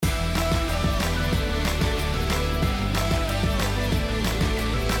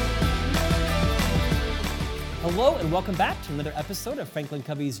Hello and welcome back to another episode of Franklin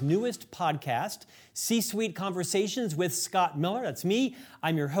Covey's newest podcast, C-Suite Conversations with Scott Miller. That's me.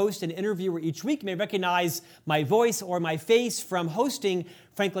 I'm your host and interviewer each week. You may recognize my voice or my face from hosting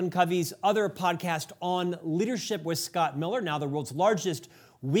Franklin Covey's other podcast on leadership with Scott Miller, now the world's largest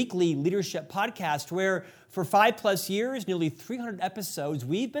weekly leadership podcast, where for 5+ years, nearly 300 episodes,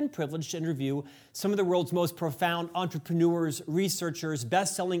 we've been privileged to interview some of the world's most profound entrepreneurs, researchers,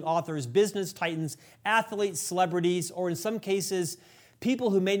 best-selling authors, business titans, athletes, celebrities, or in some cases, people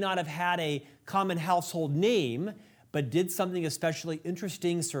who may not have had a common household name, but did something especially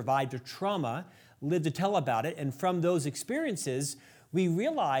interesting, survived a trauma, lived to tell about it. And from those experiences, we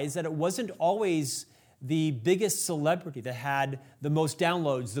realized that it wasn't always the biggest celebrity that had the most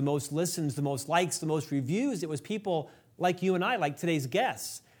downloads, the most listens, the most likes, the most reviews. It was people like you and I, like today's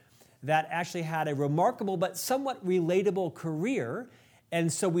guests, that actually had a remarkable but somewhat relatable career.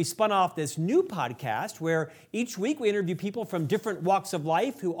 And so we spun off this new podcast where each week we interview people from different walks of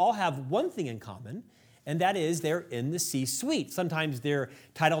life who all have one thing in common, and that is they're in the C-suite. Sometimes their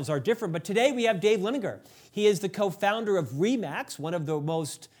titles are different, but today we have Dave Liniger. He is the co-founder of RE/MAX, one of the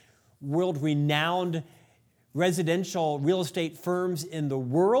most world-renowned residential real estate firms in the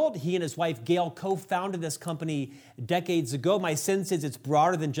world. He and his wife, Gail, co-founded this company decades ago. My sense is it's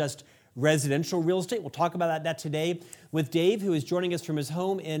broader than just residential real estate. We'll talk about that today with Dave, who is joining us from his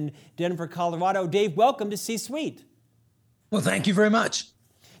home in Denver, Colorado. Dave, welcome to C-Suite. Well, thank you very much.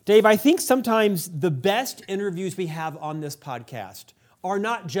 Dave, I think sometimes the best interviews we have on this podcast are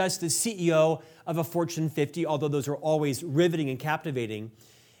not just the CEO of a Fortune 50, although those are always riveting and captivating.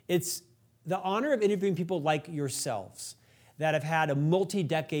 It's the honor of interviewing people like yourselves that have had a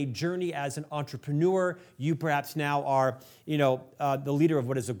multi-decade journey as an entrepreneur. You perhaps now are, the leader of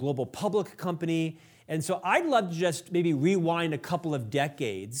what is a global public company. And so I'd love to just maybe rewind a couple of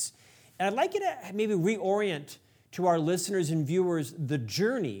decades. And I'd like you to maybe reorient to our listeners and viewers the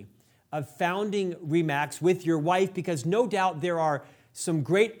journey of founding RE/MAX with your wife, because no doubt there are some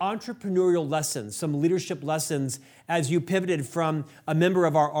great entrepreneurial lessons, some leadership lessons as you pivoted from a member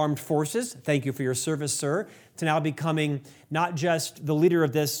of our armed forces, thank you for your service, sir, to now becoming not just the leader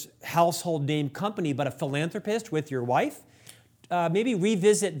of this household name company, but a philanthropist with your wife. Maybe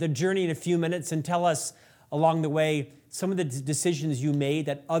revisit the journey in a few minutes and tell us along the way some of the decisions you made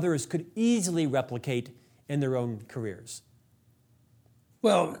that others could easily replicate in their own careers.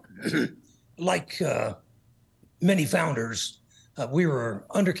 Well, like many founders, we were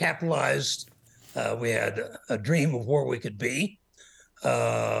undercapitalized. We had a dream of where we could be,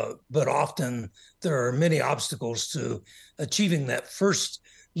 but often there are many obstacles to achieving that first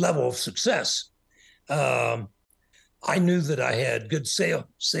level of success. I knew that I had good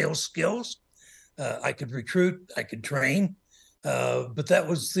sales skills. I could recruit, I could train, but that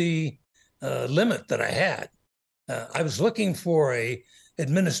was the limit that I had. I was looking for a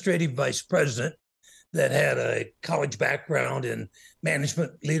administrative vice president that had a college background in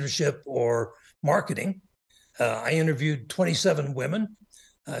management, leadership, or marketing. I interviewed 27 women,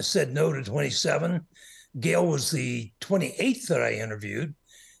 said no to 27. Gail was the 28th that I interviewed,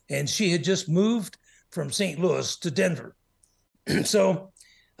 and she had just moved from St. Louis to Denver. So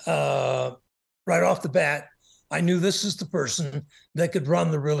right off the bat, I knew this is the person that could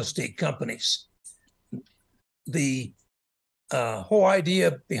run the real estate companies. The whole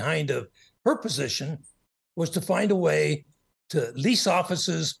idea behind her position was to find a way to lease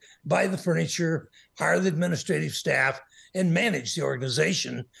offices, buy the furniture, hire the administrative staff, and manage the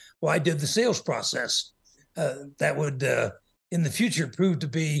organization while I did the sales process. That would, in the future, prove to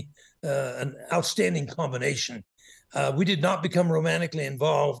be an outstanding combination. We did not become romantically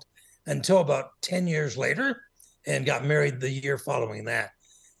involved until about 10 years later and got married the year following that.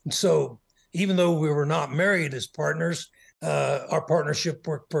 And so even though we were not married as partners, our partnership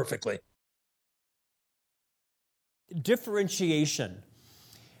worked perfectly. Differentiation.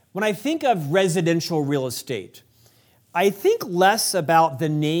 When I think of residential real estate, I think less about the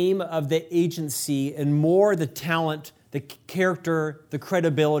name of the agency and more the talent, the character, the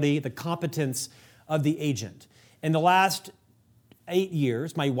credibility, the competence of the agent. In the last 8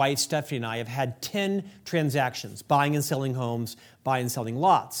 years, my wife Stephanie and I have had 10 transactions, buying and selling homes, buying and selling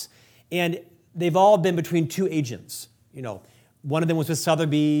lots. And they've all been between two agents. One of them was with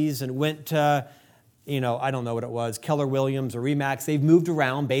Sotheby's and went to I don't know what it was, Keller Williams or RE/MAX. They've moved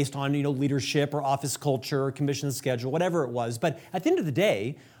around based on, leadership or office culture or commission schedule, whatever it was. But at the end of the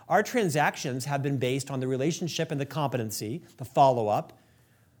day, our transactions have been based on the relationship and the competency, the follow-up,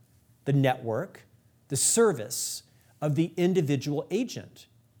 the network, the service of the individual agent.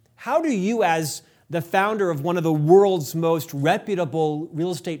 How do you, as the founder of one of the world's most reputable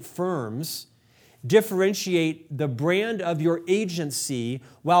real estate firms, differentiate the brand of your agency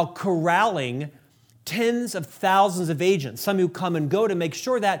while corralling tens of thousands of agents, some who come and go, to make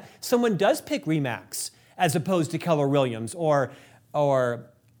sure that someone does pick RE/MAX as opposed to Keller Williams or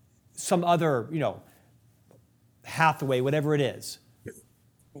some other, Hathaway, whatever it is?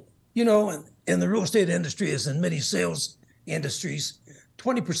 In the real estate industry, as in many sales industries,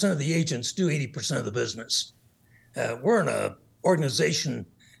 20% of the agents do 80% of the business. We're in a organization,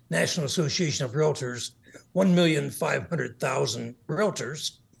 National Association of Realtors, 1,500,000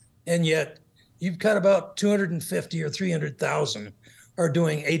 realtors, and yet you've got about 250 or 300,000 are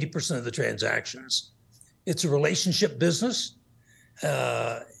doing 80% of the transactions. It's a relationship business.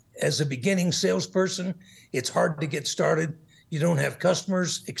 As a beginning salesperson, it's hard to get started. You don't have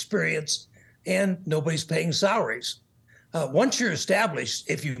customers, experience, and nobody's paying salaries. Once you're established,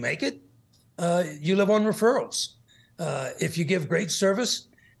 if you make it, you live on referrals. If you give great service,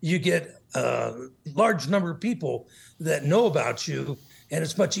 you get a large number of people that know about you, and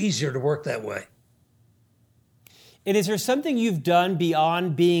it's much easier to work that way. And is there something you've done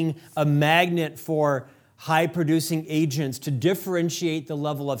beyond being a magnet for high-producing agents to differentiate the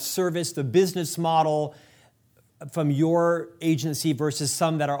level of service, the business model from your agency versus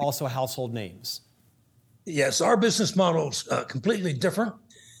some that are also household names? Yes, our business model's completely different.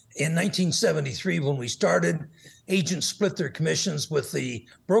 In 1973, when we started, agents split their commissions with the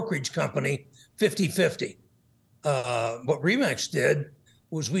brokerage company 50-50. What RE/MAX did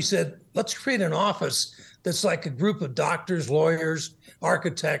was we said, let's create an office that's like a group of doctors, lawyers,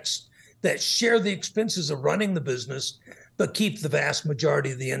 architects that share the expenses of running the business, but keep the vast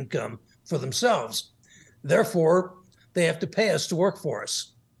majority of the income for themselves. Therefore, they have to pay us to work for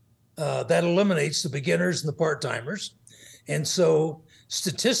us. That eliminates the beginners and the part-timers. And so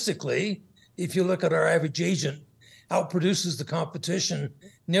statistically, if you look at our average agent, outproduces the competition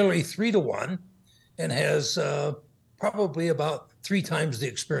nearly 3-to-1 and has probably about 3 times the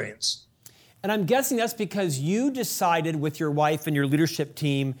experience. And I'm guessing that's because you decided with your wife and your leadership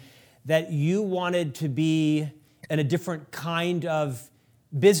team that you wanted to be in a different kind of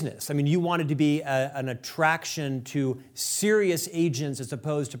business. I mean, you wanted to be an attraction to serious agents as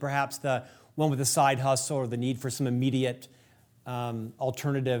opposed to perhaps the one with a side hustle or the need for some immediate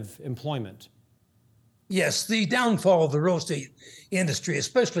alternative employment. Yes, the downfall of the real estate industry,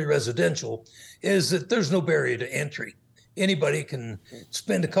 especially residential, is that there's no barrier to entry. Anybody can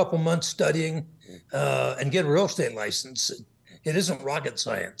spend a couple months studying and get a real estate license. It isn't rocket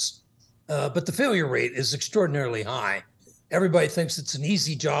science. But the failure rate is extraordinarily high. Everybody thinks it's an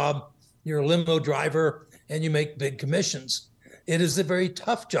easy job. You're a limo driver and you make big commissions. It is a very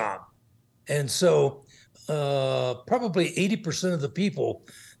tough job. And so probably 80% of the people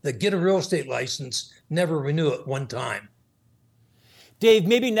that get a real estate license never renew it one time. Dave,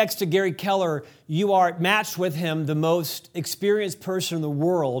 maybe next to Gary Keller, you are matched with him, the most experienced person in the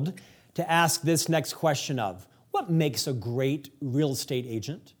world, to ask this next question of, what makes a great real estate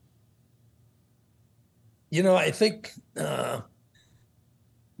agent? I think the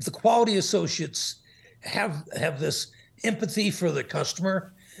quality associates have this empathy for the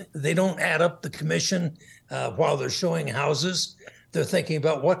customer. They don't add up the commission while they're showing houses. They're thinking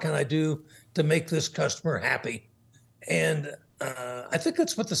about, what can I do to make this customer happy? And I think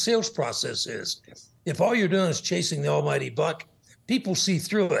that's what the sales process is. If all you're doing is chasing the almighty buck, people see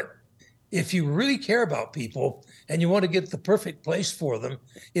through it. If you really care about people and you want to get the perfect place for them,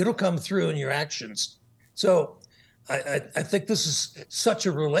 it'll come through in your actions. So I think this is such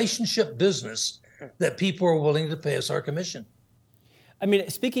a relationship business that people are willing to pay us our commission. I mean,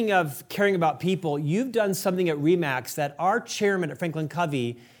 speaking of caring about people, you've done something at RE/MAX that our chairman at Franklin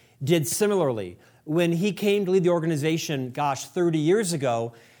Covey did similarly. When he came to lead the organization, 30 years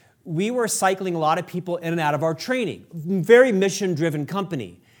ago, we were cycling a lot of people in and out of our training. Very mission-driven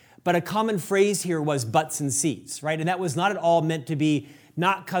company. But a common phrase here was butts and seats, right? And that was not at all meant to be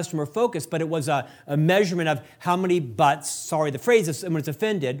not customer focused, but it was a measurement of how many butts, sorry, the phrase, if someone's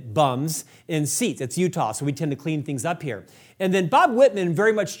offended, bums in seats. It's Utah, so we tend to clean things up here. And then Bob Whitman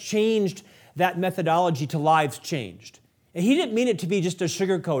very much changed that methodology to lives changed. And he didn't mean it to be just a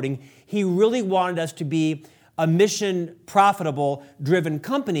sugarcoating. He really wanted us to be a mission, profitable, driven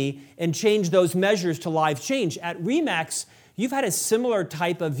company and change those measures to lives change. At RE/MAX, you've had a similar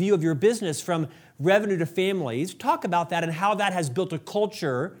type of view of your business from revenue to families. Talk about that and how that has built a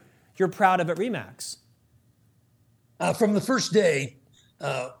culture you're proud of at RE/MAX. From the first day,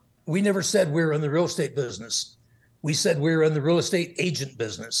 we never said we were in the real estate business. We said we were in the real estate agent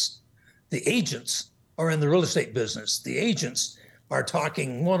business. The agents are in the real estate business. The agents are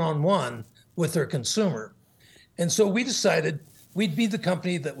talking one-on-one with their consumer. And so we decided we'd be the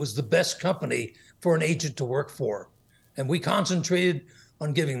company that was the best company for an agent to work for. And we concentrated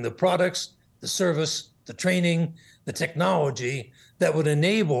on giving the products, the service, the training, the technology that would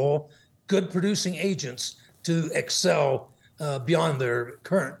enable good producing agents to excel beyond their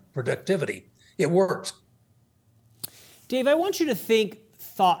current productivity. It worked. Dave, I want you to think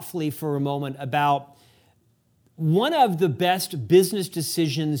thoughtfully for a moment about one of the best business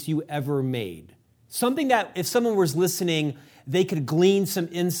decisions you ever made. Something that if someone was listening, they could glean some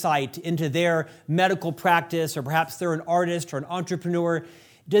insight into their medical practice, or perhaps they're an artist or an entrepreneur.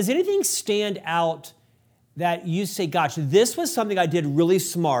 Does anything stand out that you say, gosh, this was something I did really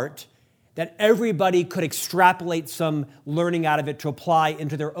smart, that everybody could extrapolate some learning out of it to apply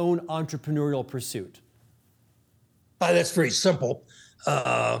into their own entrepreneurial pursuit? That's very simple.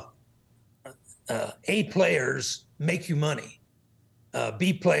 A players make you money.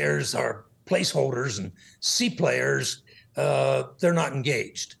 B players are placeholders, and C players, they're not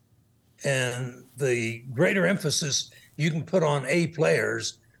engaged. And the greater emphasis you can put on A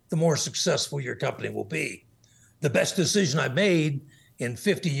players, the more successful your company will be. The best decision I've made in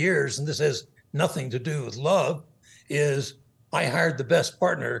 50 years, and this has nothing to do with love, is I hired the best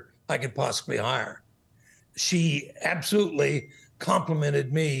partner I could possibly hire. She absolutely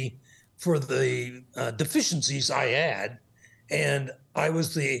complimented me for the deficiencies I had, and I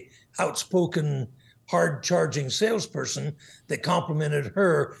was the outspoken, hard-charging salesperson that complimented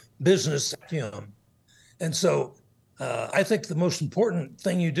her business acumen. And so I think the most important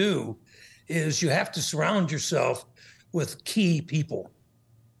thing you do is you have to surround yourself with key people.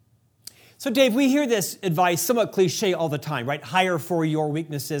 So Dave, we hear this advice somewhat cliche all the time, right? Hire for your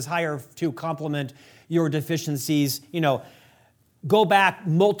weaknesses, hire to complement your deficiencies. You know, go back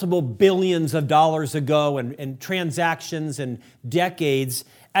multiple billions of dollars ago and transactions and decades.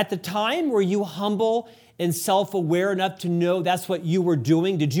 At the time, were you humble and self-aware enough to know that's what you were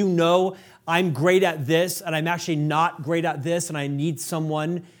doing? Did you know I'm great at this and I'm actually not great at this and I need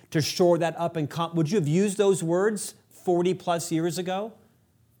someone to shore that up? And would you have used those words 40 plus years ago?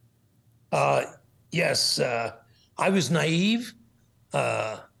 Yes, I was naive.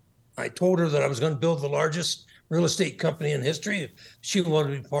 I told her that I was going to build the largest real estate company in history if she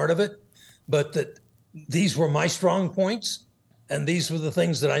wanted to be part of it, but that these were my strong points and these were the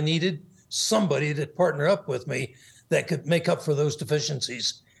things that I needed somebody to partner up with me that could make up for those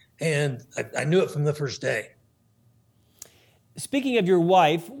deficiencies. And I knew it from the first day. Speaking of your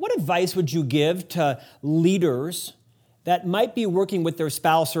wife, what advice would you give to leaders that might be working with their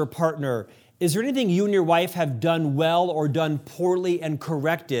spouse or partner? Is there anything you and your wife have done well or done poorly and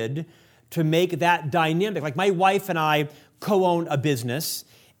corrected to make that dynamic? Like my wife and I co-own a business,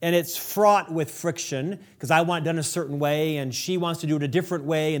 and it's fraught with friction because I want it done a certain way and she wants to do it a different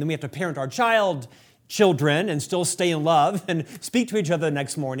way, and then we have to parent our children and still stay in love and speak to each other the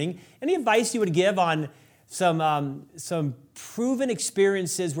next morning. Any advice you would give on some proven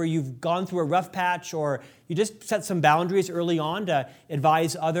experiences where you've gone through a rough patch, or you just set some boundaries early on to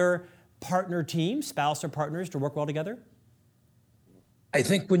advise other partner teams, spouse or partners, to work well together? I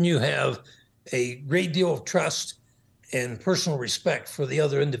think when you have a great deal of trust and personal respect for the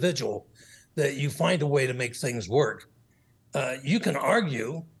other individual, that you find a way to make things work. You can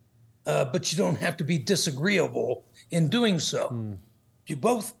argue, but you don't have to be disagreeable in doing so. You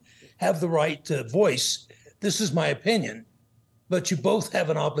both have the right to voice, this is my opinion, but you both have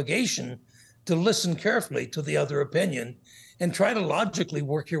an obligation to listen carefully to the other opinion and try to logically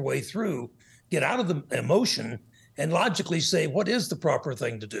work your way through, get out of the emotion and logically say, what is the proper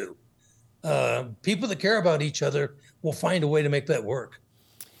thing to do? People that care about each other will find a way to make that work.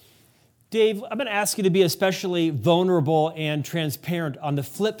 Dave, I'm going to ask you to be especially vulnerable and transparent on the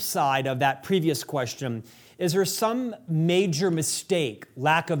flip side of that previous question. Is there some major mistake,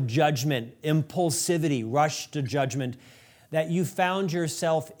 lack of judgment, impulsivity, rush to judgment that you found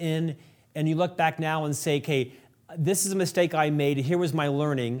yourself in, and you look back now and say, okay, this is a mistake I made, here was my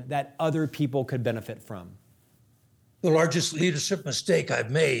learning that other people could benefit from? The largest leadership mistake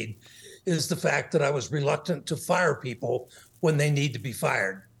I've made is the fact that I was reluctant to fire people when they need to be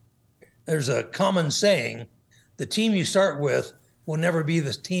fired. There's a common saying, the team you start with will never be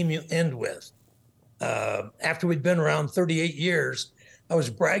the team you end with. After we'd been around 38 years, I was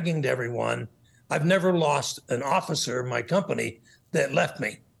bragging to everyone, I've never lost an officer in my company that left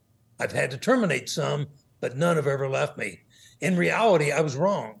me. I've had to terminate some, but none have ever left me. In reality, I was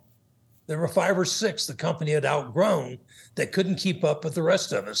wrong. There were 5 or 6 the company had outgrown that couldn't keep up with the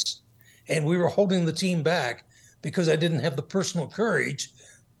rest of us. And we were holding the team back because I didn't have the personal courage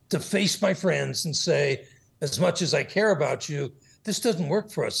to face my friends and say, as much as I care about you, this doesn't work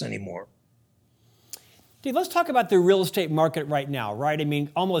for us anymore. Dave, let's talk about the real estate market right now, right? I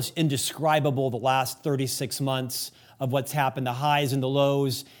mean, almost indescribable the last 36 months of what's happened, the highs and the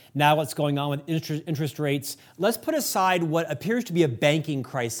lows, now what's going on with interest rates. Let's put aside what appears to be a banking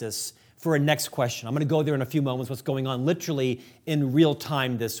crisis for a next question. I'm going to go there in a few moments, what's going on literally in real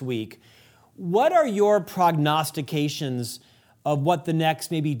time this week. What are your prognostications of what the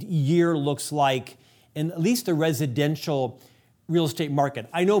next maybe year looks like in at least the residential real estate market?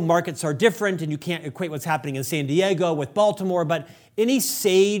 I know markets are different and you can't equate what's happening in San Diego with Baltimore, but any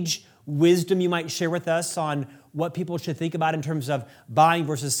sage wisdom you might share with us on what people should think about in terms of buying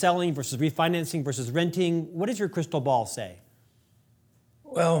versus selling versus refinancing versus renting? What does your crystal ball say?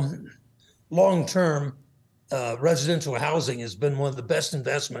 Well, long term, residential housing has been one of the best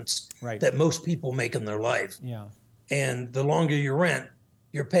investments that most people make in their life. Yeah. And the longer you rent,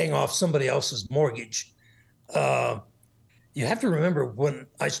 you're paying off somebody else's mortgage. You have to remember when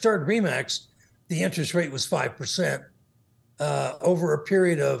I started RE/MAX, the interest rate was 5%. Over a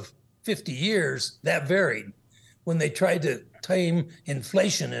period of 50 years, that varied. When they tried to tame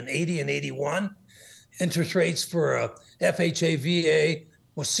inflation in 80 and 81, interest rates for a FHA VA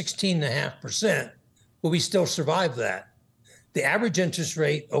was 16.5%, but we still survived that. The average interest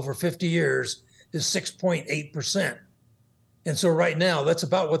rate over 50 years is 6.8%. And so right now, that's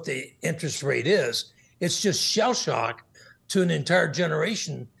about what the interest rate is. It's just shell shock to an entire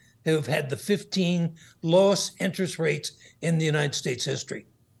generation who have had the 15 lowest interest rates in the United States history.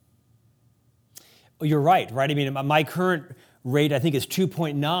 Well, you're right? I mean, my current rate, I think, is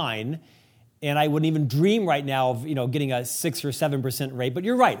 2.9, and I wouldn't even dream right now of, getting a 6 or 7% rate. But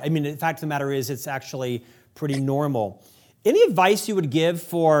you're right. I mean, the fact of the matter is it's actually pretty normal. Any advice you would give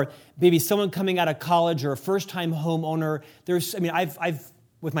for maybe someone coming out of college or a first-time homeowner? I've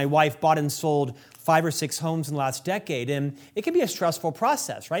with my wife bought and sold 5 or 6 homes in the last decade, and it can be a stressful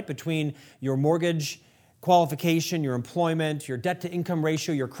process, right? Between your mortgage qualification, your employment, your debt-to-income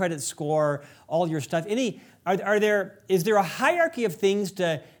ratio, your credit score, all your stuff. Is there a hierarchy of things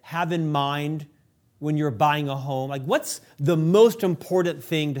to have in mind when you're buying a home? Like, what's the most important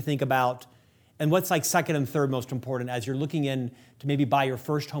thing to think about, and what's like second and third most important as you're looking in to maybe buy your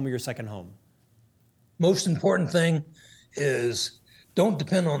first home or your second home? Most important thing is don't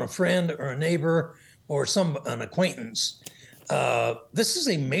depend on a friend or a neighbor or an acquaintance. This is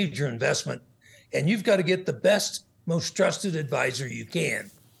a major investment, and you've got to get the best, most trusted advisor you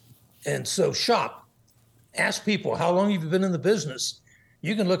can. And so shop. Ask people, how long have you been in the business?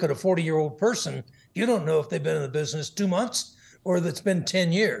 You can look at a 40-year-old person. You don't know if they've been in the business 2 months or that it's been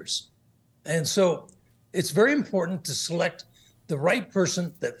 10 years. And so it's very important to select the right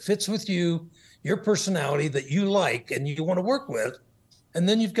person that fits with you, your personality that you like and you want to work with. And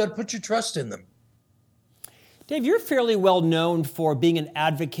then you've got to put your trust in them. Dave, you're fairly well known for being an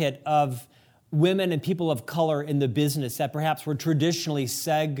advocate of women and people of color in the business that perhaps were traditionally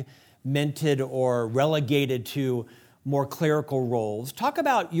segmented or relegated to more clerical roles. Talk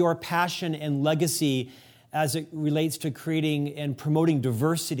about your passion and legacy as it relates to creating and promoting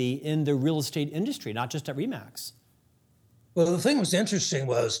diversity in the real estate industry, not just at RE/MAX. Well, the thing that was interesting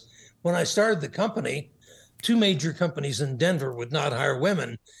was when I started the company, 2 major companies in Denver would not hire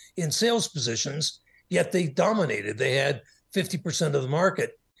women in sales positions, yet they dominated. They had 50% of the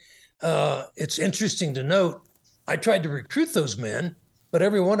market. It's interesting to note, I tried to recruit those men, but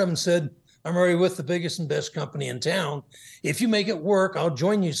every one of them said, I'm already with the biggest and best company in town. If you make it work, I'll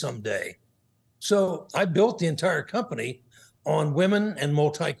join you someday. So I built the entire company on women and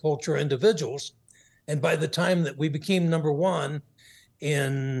multicultural individuals. And by the time that we became number 1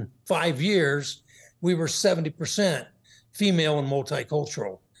 in 5 years, we were 70% female and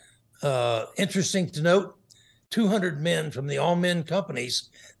multicultural. Interesting to note, 200 men from the all-men companies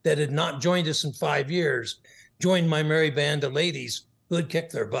that had not joined us in 5 years joined my merry band of ladies who had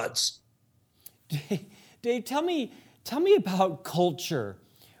kicked their butts. Dave, tell me about culture.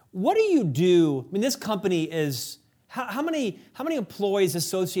 What do you do? I mean, this company is, how many employees,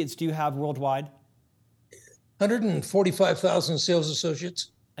 associates do you have worldwide? 145,000 sales associates.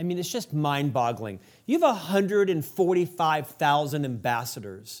 I mean, it's just mind-boggling. You have 145,000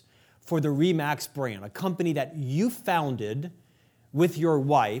 ambassadors for the RE/MAX brand, a company that you founded with your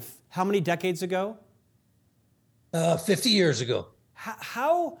wife. How many decades ago? 50 years ago.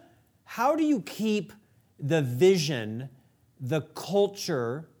 How do you keep the vision, the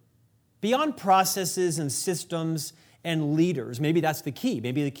culture, beyond processes and systems and leaders? Maybe that's the key.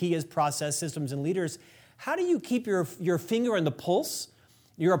 Maybe the key is process, systems, and leaders. How do you keep your finger on the pulse?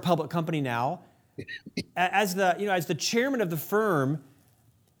 You're a public company now. As the chairman of the firm,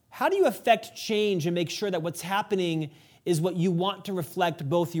 how do you affect change and make sure that what's happening is what you want to reflect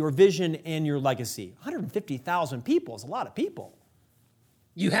both your vision and your legacy. 150,000 people is a lot of people.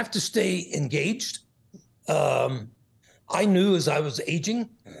 You have to stay engaged. I knew as I was aging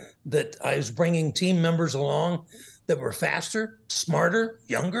that I was bringing team members along that were faster, smarter,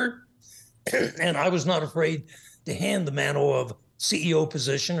 younger, and I was not afraid to hand the mantle of CEO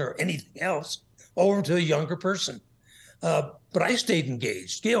position or anything else over to a younger person. But I stayed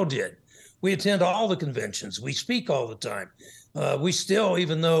engaged. Gail did. We attend all the conventions. We speak all the time. We still,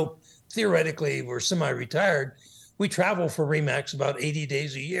 even though theoretically we're semi-retired, we travel for RE/MAX about 80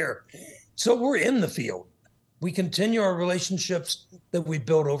 days a year. So we're in the field. We continue our relationships that we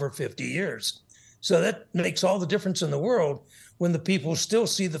built over 50 years. So that makes all the difference in the world when the people still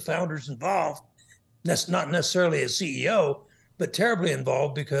see the founders involved. That's not necessarily as CEO, but terribly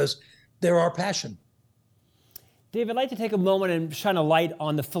involved because they're our passion. Dave, I'd like to take a moment and shine a light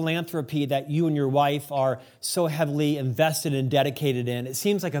on the philanthropy that you and your wife are so heavily invested and dedicated in. It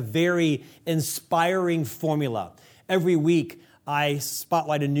seems like a very inspiring formula. Every week, I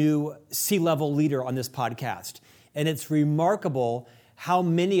spotlight a new C-level leader on this podcast, and it's remarkable how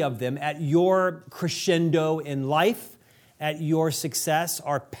many of them, at your crescendo in life, at your success,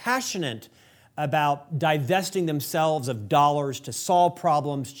 are passionate about divesting themselves of dollars to solve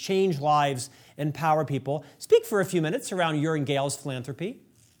problems, change lives, empower people. Speak for a few minutes around your and Gail's philanthropy.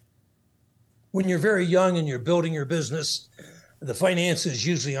 When you're very young and you're building your business, the finances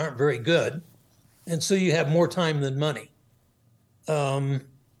usually aren't very good. And so you have more time than money.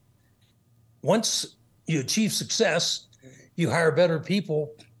 Once you achieve success, you hire better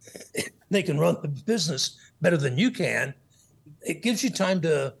people. They can run the business better than you can. It gives you time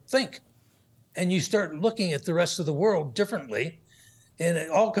to think. And you start looking at the rest of the world differently. And it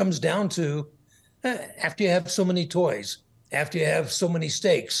all comes down to after you have so many toys, after you have so many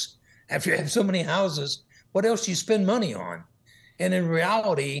steaks, after you have so many houses, what else do you spend money on? And in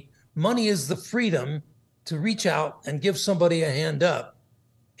reality, money is the freedom to reach out and give somebody a hand up.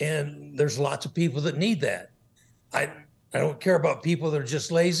 And there's lots of people that need that. I don't care about people that are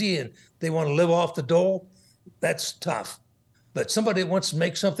just lazy and they want to live off the dole. That's tough. But somebody that wants to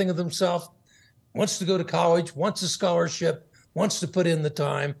make something of themselves, wants to go to college, wants a scholarship, wants to put in the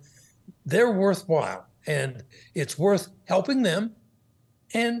time, they're worthwhile. And it's worth helping them.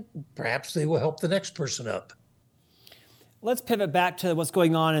 And perhaps they will help the next person up. Let's pivot back to what's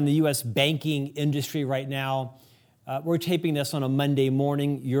going on in the U.S. banking industry right now. We're taping this on a Monday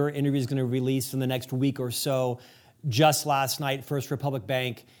morning. Your interview is going to release in the next week or so. Just last night, First Republic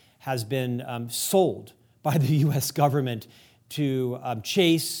Bank has been sold by the U.S. government to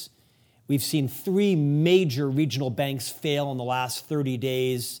Chase. We've seen 3 major regional banks fail in the last 30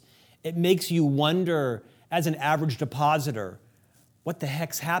 days. It makes you wonder, as an average depositor, what the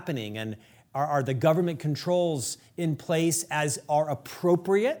heck's happening? And are the government controls in place as are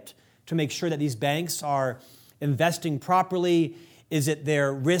appropriate to make sure that these banks are investing properly? Is it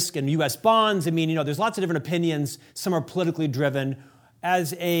their risk in U.S. bonds? I mean, there's lots of different opinions. Some are politically driven.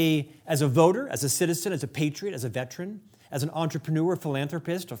 As a voter, as a citizen, as a patriot, as a veteran, as an entrepreneur,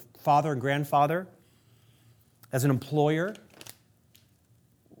 philanthropist, a father and grandfather, as an employer,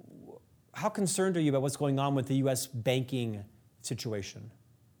 how concerned are you about what's going on with the U.S. banking situation?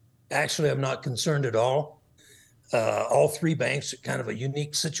 Actually, I'm not concerned at all. All 3 banks are kind of a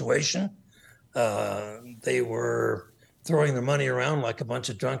unique situation. They were throwing their money around like a bunch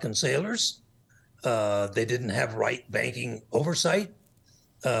of drunken sailors. They didn't have right banking oversight.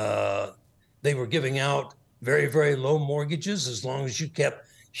 They were giving out very, very low mortgages as long as you kept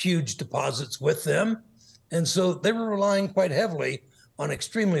huge deposits with them. And so they were relying quite heavily on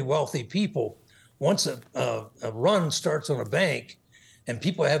extremely wealthy people. Once a run starts on a bank and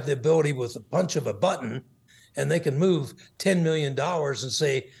people have the ability with a punch of a button and they can move $10 million and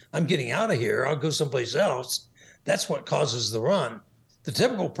say, I'm getting out of here, I'll go someplace else, that's what causes the run. The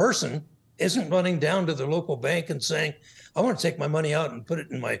typical person isn't running down to their local bank and saying, I want to take my money out and put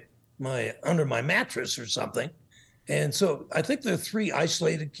it in my under my mattress or something. And so I think there are 3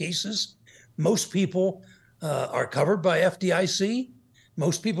 isolated cases. Most people are covered by FDIC.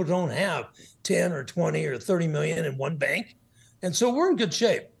 Most people don't have 10 or 20 or 30 million in one bank. And so we're in good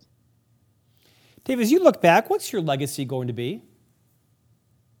shape. Dave, as you look back, what's your legacy going to be?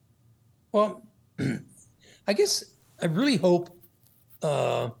 Well, I guess I really hope,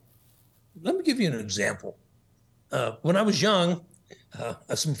 let me give you an example. When I was young,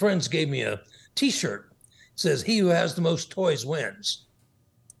 some friends gave me a T-shirt. It says, he who has the most toys wins.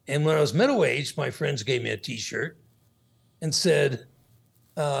 And when I was middle-aged, my friends gave me a T-shirt and said,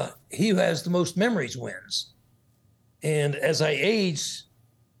 he who has the most memories wins. And as I aged,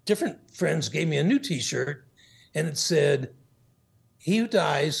 different friends gave me a new T-shirt. and it said, "He who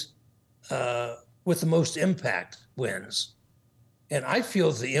dies with the most impact wins." And I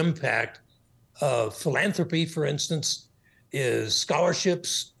feel the impact of philanthropy, for instance, is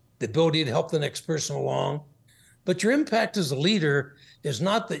scholarships, the ability to help the next person along. But your impact as a leader is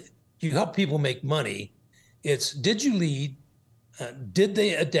not that you help people make money. It's, did you lead? Did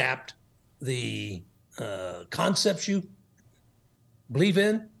they adapt the concepts you believe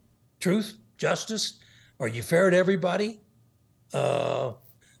in? Truth, justice? Are you fair to everybody?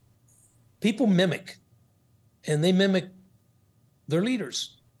 People mimic, and they mimic their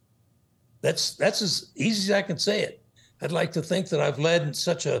leaders. That's as easy as I can say it. I'd like to think that I've led in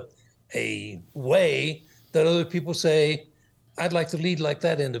such a way that other people say, I'd like to lead like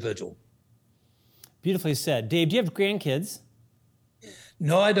that individual. Beautifully said. Dave, do you have grandkids?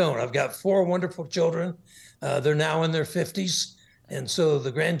 No, I don't. I've got 4 wonderful children. They're now in their 50s, and so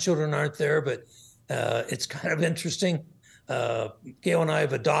the grandchildren aren't there, but it's kind of interesting. Gail and I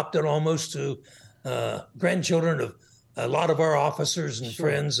have adopted almost to grandchildren of a lot of our officers and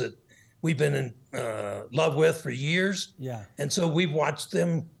friends that we've been in love with for years. Yeah. And so we've watched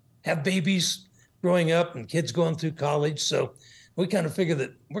them have babies growing up and kids going through college. So we kind of figure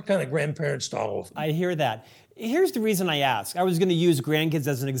that we're kind of grandparents to all of them. I hear that. Here's the reason I ask. I was going to use grandkids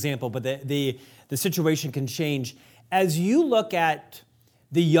as an example, but the situation can change. As you look at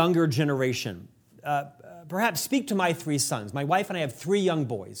the younger generation, perhaps speak to my 3 sons. My wife and I have 3 young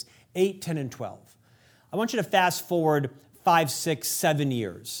boys, 8, 10, and 12. I want you to fast forward 5, 6, 7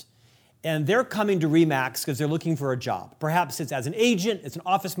 years. And they're coming to RE/MAX because they're looking for a job. Perhaps it's as an agent, it's an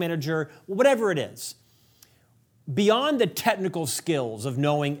office manager, whatever it is. Beyond the technical skills of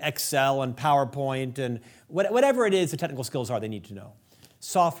knowing Excel and PowerPoint and whatever it is the technical skills are they need to know.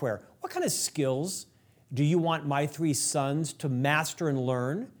 Software. What kind of skills do you want my 3 sons to master and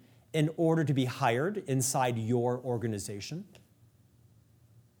learn in order to be hired inside your organization?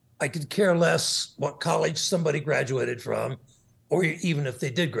 I could care less what college somebody graduated from, or even if they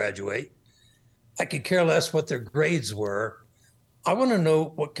did graduate. I could care less what their grades were. I want to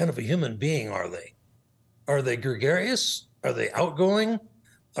know what kind of a human being are they? Are they gregarious? Are they outgoing?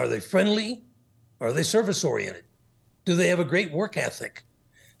 Are they friendly? Are they service-oriented? Do they have a great work ethic?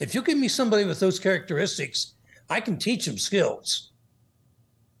 If you give me somebody with those characteristics, I can teach them skills.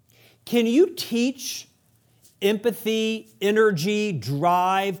 Can you teach empathy, energy,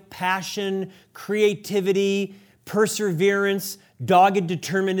 drive, passion, creativity, perseverance, dogged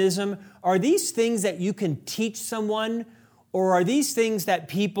determinism? Are these things that you can teach someone, or are these things that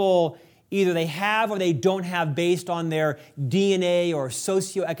people either they have or they don't have based on their DNA or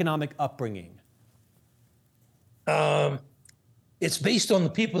socioeconomic upbringing? It's based on the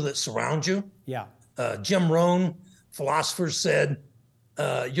people that surround you. Yeah. Jim Rohn, philosopher, said,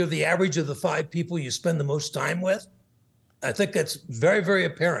 you're the average of the 5 people you spend the most time with. I think that's very, very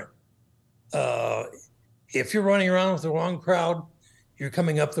apparent. If you're running around with the wrong crowd, you're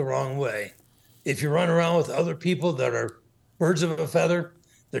coming up the wrong way. If you run around with other people that are birds of a feather,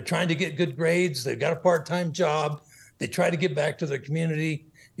 they're trying to get good grades, they've got a part-time job, they try to get back to their community,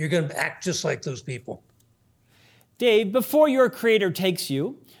 you're going to act just like those people. Dave, before your creator takes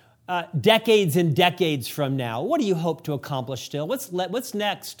you, decades and decades from now, what do you hope to accomplish still? What's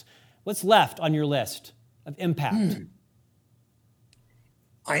next? What's left on your list of impact?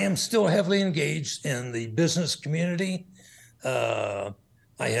 I am still heavily engaged in the business community. I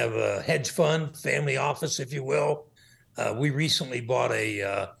have a hedge fund, family office, if you will. We recently bought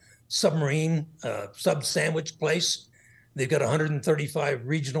a submarine sub sandwich place. They've got 135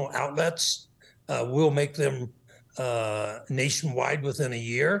 regional outlets. We'll make them nationwide within a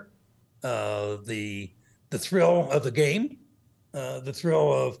year. The thrill of the game, the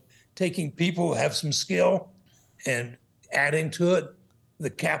thrill of taking people who have some skill and adding to it the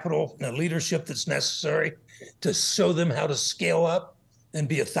capital and the leadership that's necessary to show them how to scale up and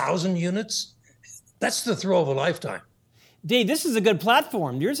be 1,000 units. That's the thrill of a lifetime. Dave, this is a good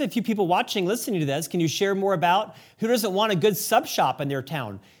platform. There's a few people watching, listening to this. Can you share more about who doesn't want a good sub shop in their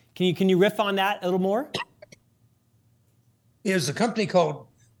town? Can you riff on that a little more? There's a company called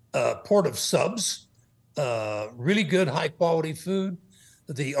Port of Subs, really good, high quality food.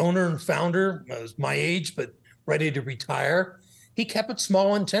 The owner and founder was my age, but ready to retire. He kept it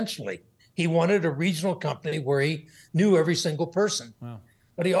small intentionally. He wanted a regional company where he knew every single person. Wow.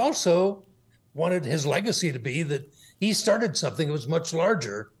 But he also wanted his legacy to be that he started something that was much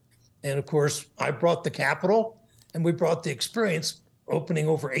larger. And of course, I brought the capital and we brought the experience, opening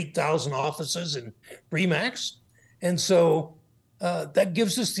over 8,000 offices in RE/MAX. And so that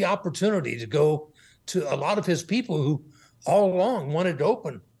gives us the opportunity to go to a lot of his people who all along wanted to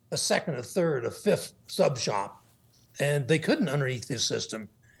open a second, a third, a fifth sub shop. and they couldn't underneath this system.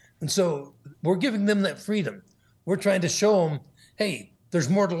 And so we're giving them that freedom. We're trying to show them, hey, there's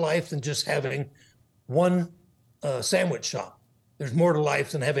more to life than just having one sandwich shop. There's more to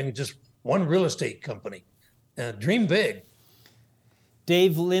life than having just one real estate company. Dream big.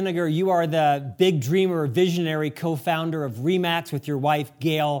 Dave Liniger, you are the big dreamer, visionary co-founder of RE/MAX with your wife,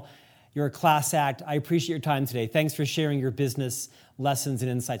 Gail. You're a class act. I appreciate your time today. Thanks for sharing your business lessons and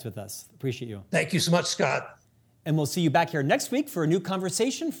insights with us. Appreciate you. Thank you so much, Scott. And we'll see you back here next week for a new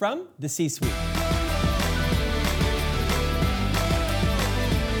conversation from the C-Suite.